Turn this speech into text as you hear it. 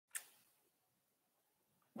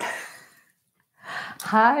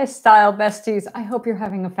Hi, style besties. I hope you're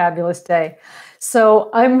having a fabulous day. So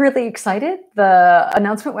I'm really excited. The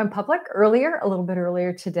announcement went public earlier, a little bit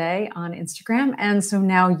earlier today on Instagram. And so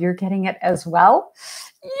now you're getting it as well.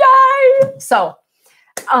 Yay! So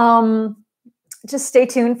just stay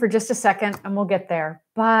tuned for just a second and we'll get there.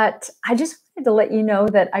 But I just wanted to let you know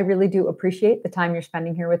that I really do appreciate the time you're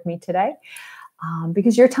spending here with me today.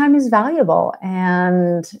 Because your time is valuable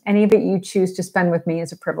and any of it you choose to spend with me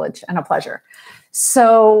is a privilege and a pleasure.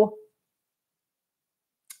 So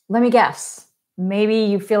let me guess, maybe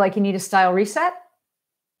you feel like you need a style reset.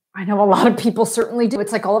 I know a lot of people certainly do.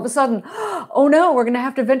 It's like all of a sudden, oh no, we're going to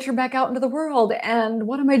have to venture back out into the world. And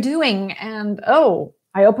what am I doing? And oh,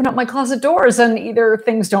 I open up my closet doors and either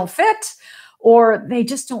things don't fit or they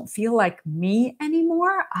just don't feel like me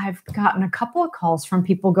anymore. I've gotten a couple of calls from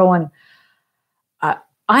people going,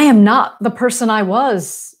 I am not the person I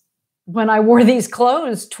was when I wore these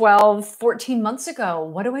clothes 12, 14 months ago.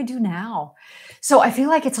 What do I do now? So I feel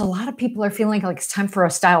like it's a lot of people are feeling like it's time for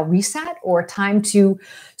a style reset or time to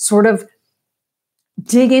sort of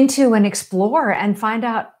dig into and explore and find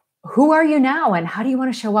out who are you now and how do you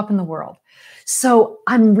want to show up in the world? So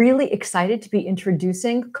I'm really excited to be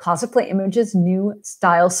introducing Closetplay Image's new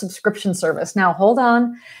style subscription service. Now, hold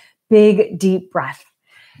on, big, deep breath.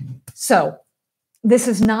 So this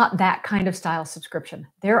is not that kind of style subscription.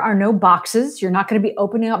 There are no boxes. You're not going to be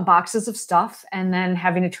opening up boxes of stuff and then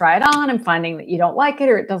having to try it on and finding that you don't like it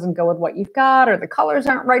or it doesn't go with what you've got or the colors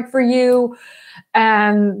aren't right for you.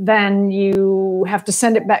 And then you have to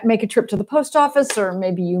send it back, make a trip to the post office, or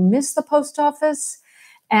maybe you miss the post office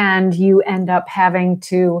and you end up having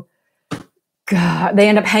to, they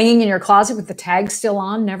end up hanging in your closet with the tag still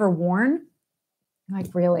on, never worn.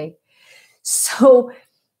 Like, really? So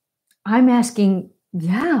I'm asking,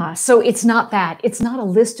 yeah, so it's not that. It's not a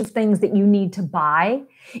list of things that you need to buy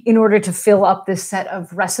in order to fill up this set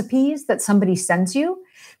of recipes that somebody sends you,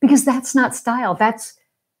 because that's not style. That's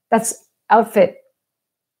outfit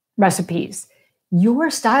recipes. Your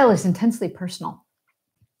style is intensely personal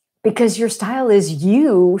because your style is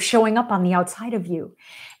you showing up on the outside of you.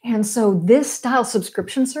 And so this style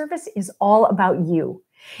subscription service is all about you.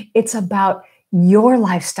 It's about your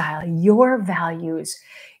lifestyle, your values,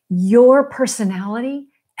 your personality,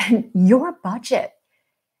 and your budget,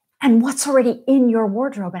 and what's already in your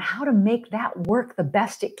wardrobe and how to make that work the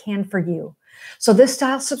best it can for you. So this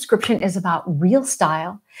style subscription is about real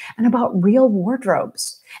style and about real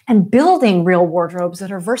wardrobes and building real wardrobes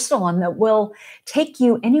that are versatile and that will take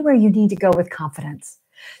you anywhere you need to go with confidence.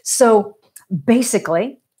 So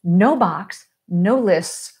basically, no box, no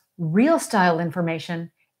lists, real style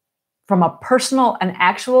information from a personal and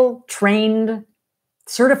actual trained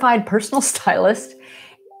certified personal stylist,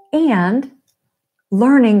 and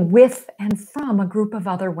learning with and from a group of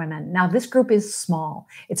other women. Now, this group is small.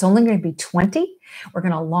 It's only going to be 20. We're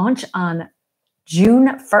going to launch on June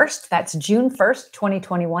 1st. That's June 1st,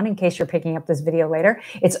 2021, in case you're picking up this video later.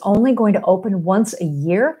 It's only going to open once a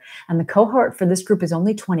year, and the cohort for this group is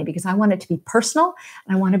only 20 because I want it to be personal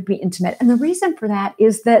and I want it to be intimate. And the reason for that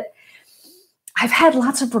is that I've had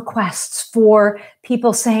lots of requests for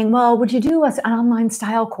people saying, well, would you do an online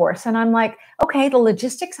style course? And I'm like, okay, the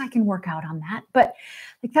logistics, I can work out on that. But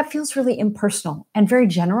like that feels really impersonal and very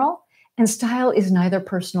general. And style is neither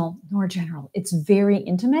personal nor general. It's very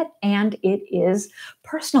intimate and it is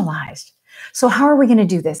personalized. So how are we going to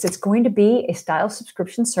do this? It's going to be a style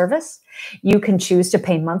subscription service. You can choose to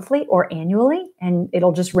pay monthly or annually, and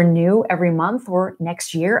it'll just renew every month or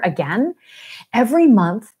next year again. Every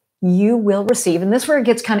month, you will receive, and this is where it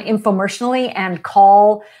gets kind of infomercially, and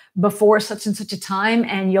call before such and such a time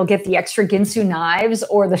and you'll get the extra Ginsu knives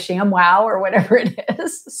or the ShamWow or whatever it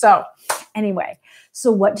is. So anyway,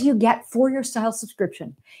 so what do you get for your style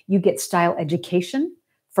subscription? You get style education.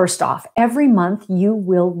 First off, every month you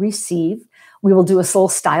will receive, we will do a full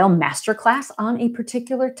style masterclass on a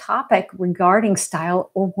particular topic regarding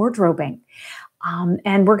style or wardrobing.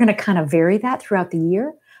 And we're going to kind of vary that throughout the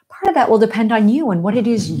year. Part of that will depend on you and what it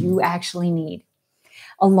is you actually need.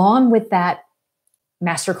 Along with that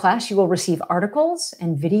masterclass, you will receive articles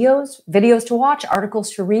and videos to watch,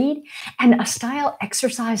 articles to read, and a style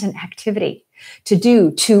exercise and activity to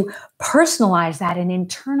do to personalize that and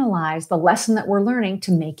internalize the lesson that we're learning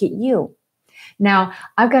to make it you. Now,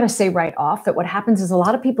 I've got to say right off that what happens is a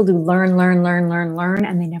lot of people do learn,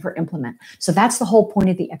 and they never implement. So that's the whole point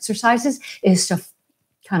of the exercises, is to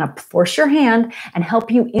kind of force your hand and help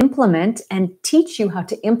you implement and teach you how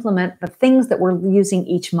to implement the things that we're using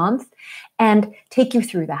each month and take you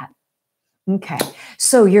through that. Okay,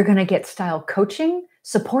 so you're going to get style coaching,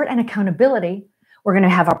 support, and accountability. We're going to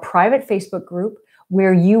have a private Facebook group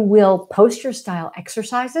where you will post your style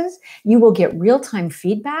exercises. You will get real-time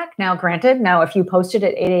feedback. Now, granted, if you posted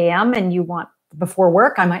at 8 a.m. and you want before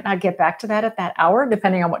work, I might not get back to that at that hour,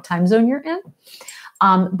 depending on what time zone you're in.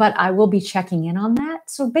 But I will be checking in on that.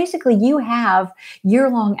 So basically, you have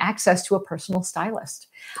year-long access to a personal stylist.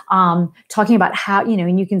 Talking about how,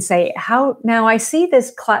 and you can say, now I see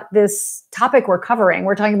this topic we're covering,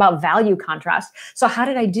 we're talking about value contrast. So how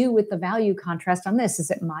did I do with the value contrast on this? Is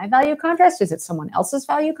it my value contrast? Is it someone else's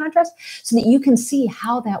value contrast? So that you can see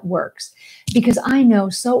how that works. Because I know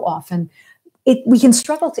so often we can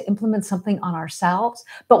struggle to implement something on ourselves,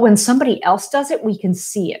 but when somebody else does it, we can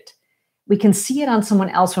see it. We can see it on someone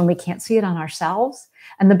else when we can't see it on ourselves.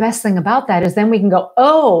 And the best thing about that is then we can go,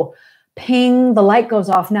 oh, ping, the light goes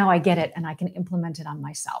off. Now I get it. And I can implement it on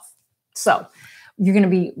myself. So you're going to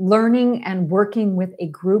be learning and working with a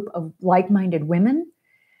group of like-minded women,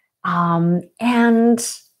 and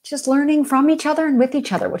just learning from each other and with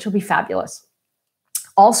each other, which will be fabulous.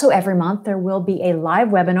 Also, every month, there will be a live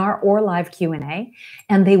webinar or live Q&A,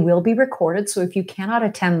 and they will be recorded. So if you cannot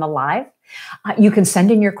attend the live, you can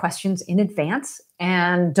send in your questions in advance,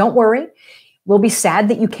 and don't worry, we'll be sad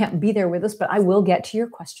that you can't be there with us, but I will get to your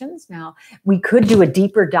questions. Now, we could do a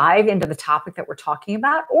deeper dive into the topic that we're talking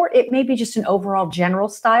about, or it may be just an overall general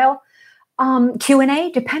style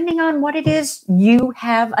Q&A, depending on what it is you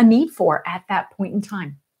have a need for at that point in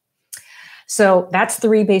time. So that's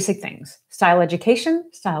 3 basic things: style education,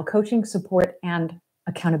 style coaching, support, and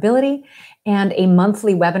accountability, and a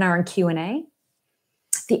monthly webinar and Q&A.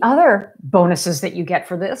 The other bonuses that you get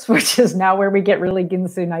for this, which is now where we get really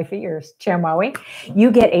ginsu knife ears, Chamowie,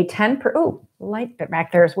 you get a light bit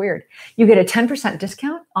back there is weird. You get a 10%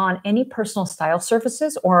 discount on any personal style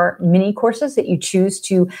services or mini courses that you choose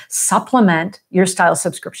to supplement your style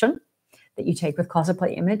subscription that you take with Closet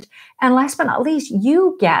Play Image. And last but not least,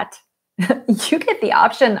 you get the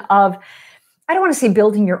option of, I don't want to say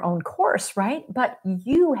building your own course, right? But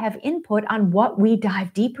you have input on what we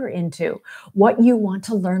dive deeper into, what you want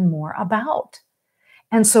to learn more about.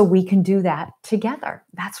 And so we can do that together.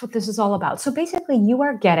 That's what this is all about. So basically, you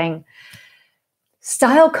are getting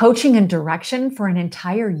style coaching and direction for an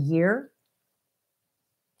entire year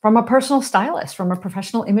from a personal stylist, from a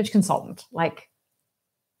professional image consultant. Like,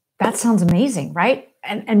 that sounds amazing, right?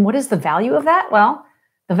 And what is the value of that? Well,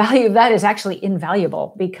 the value of that is actually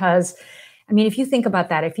invaluable, because if you think about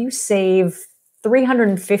that, if you save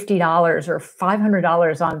 $350 or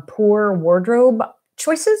 $500 on poor wardrobe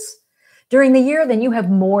choices during the year, then you have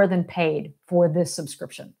more than paid for this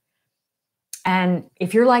subscription. And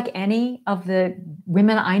if you're like any of the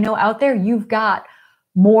women I know out there, you've got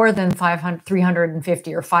more than $350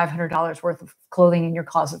 or $500 worth of clothing in your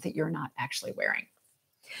closet that you're not actually wearing.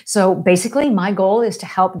 So basically, my goal is to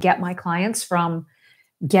help get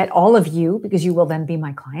all of you, because you will then be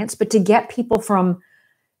my clients, but to get people from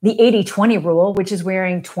the 80-20 rule, which is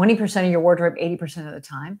wearing 20% of your wardrobe 80% of the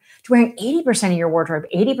time, to wearing 80% of your wardrobe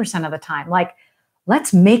 80% of the time. Like,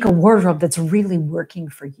 let's make a wardrobe that's really working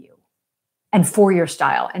for you and for your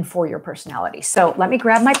style and for your personality. So let me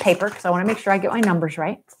grab my paper, because I want to make sure I get my numbers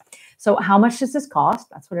right. So how much does this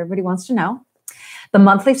cost? That's what everybody wants to know. The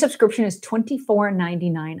monthly subscription is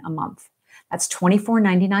 $24.99 a month. That's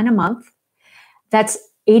 $24.99 a month. That's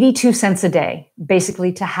 82 cents a day,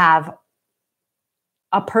 basically, to have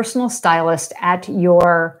a personal stylist at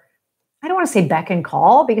your, I don't want to say beck and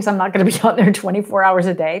call, because I'm not going to be out there 24 hours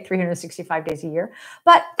a day, 365 days a year,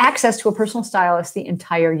 but access to a personal stylist the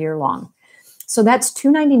entire year long. So that's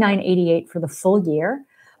 $299.88 for the full year.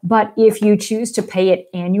 But if you choose to pay it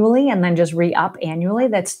annually and then just re-up annually,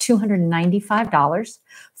 that's $295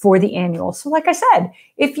 for the annual. So like I said,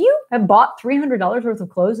 if you have bought $300 worth of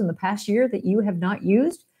clothes in the past year that you have not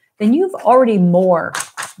used, then you've already more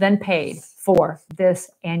than paid for this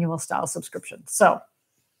annual style subscription. So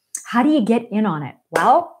how do you get in on it?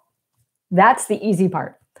 Well, that's the easy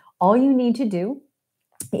part. All you need to do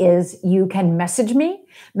is you can message me,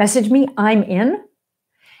 I'm in.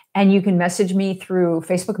 And you can message me through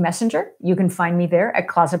Facebook Messenger. You can find me there at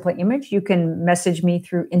Closet Play Image. You can message me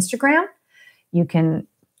through Instagram. You can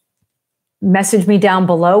message me down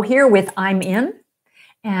below here with I'm in.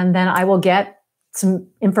 And then I will get some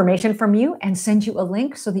information from you and send you a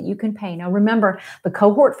link so that you can pay. Now, remember, the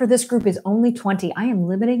cohort for this group is only 20. I am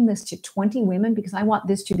limiting this to 20 women because I want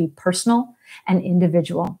this to be personal and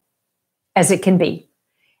individual as it can be.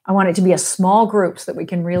 I want it to be a small group so that we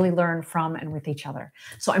can really learn from and with each other.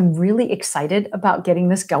 So I'm really excited about getting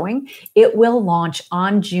this going. It will launch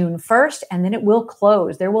on June 1st, and then it will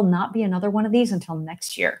close. There will not be another one of these until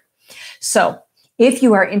next year. So if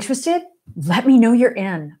you are interested, let me know you're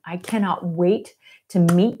in. I cannot wait to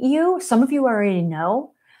meet you. Some of you already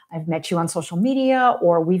know. I've met you on social media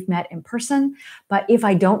or we've met in person. But if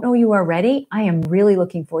I don't know you already, I am really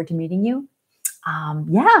looking forward to meeting you.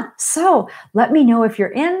 Yeah, so let me know if you're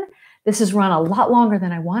in. This has run a lot longer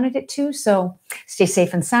than I wanted it to. So stay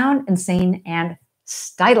safe and sound and sane and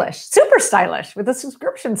stylish, super stylish with a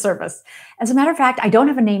subscription service. As a matter of fact, I don't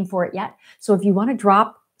have a name for it yet. So if you want to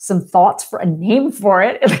drop some thoughts for a name for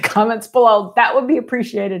it in the comments below, that would be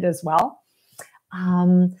appreciated as well.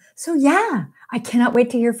 So yeah, I cannot wait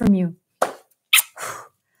to hear from you.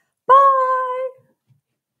 Bye.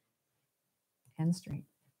 End stream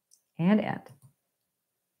and end.